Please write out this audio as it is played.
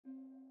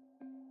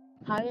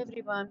Hi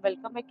everyone,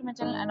 welcome back to my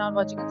channel and I'm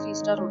watching a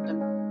 3-star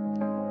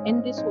hotel.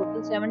 In this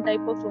hotel, 7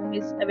 type of room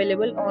is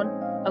available on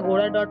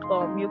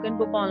agoda.com. You can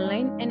book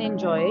online and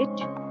enjoy it.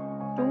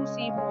 To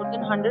see more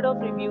than 100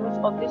 of reviews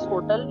of this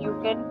hotel, you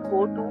can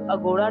go to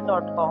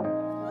agoda.com.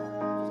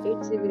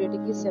 Its review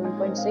rating is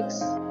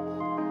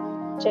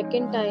 7.6.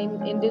 Check-in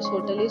time in this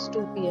hotel is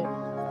 2 p.m.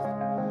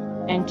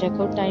 and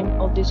check-out time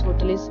of this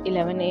hotel is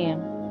 11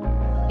 a.m.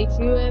 If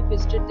you have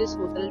visited this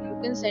hotel, you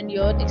can send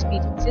your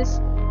experiences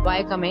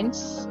via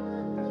comments.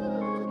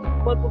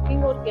 For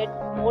booking or get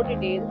more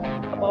details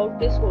about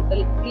this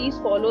hotel, please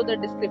follow the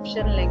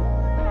description link.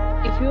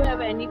 If you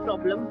have any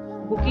problem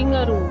booking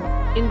a room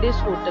in this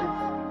hotel,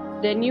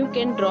 then you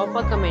can drop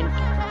a comment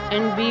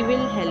and we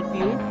will help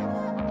you.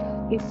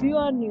 If you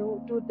are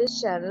new to this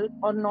channel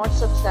or not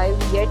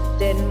subscribed yet,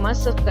 then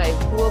must subscribe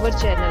to our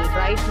channel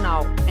right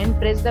now and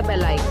press the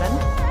bell icon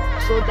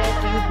so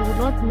that you do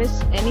not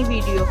miss any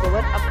video of our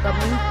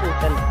upcoming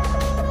hotel.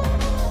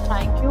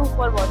 Thank you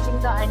for watching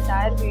the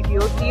entire video.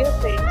 Dear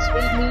friends,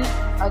 we'll meet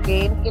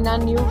again in a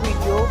new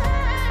video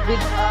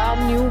with a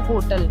new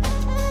hotel.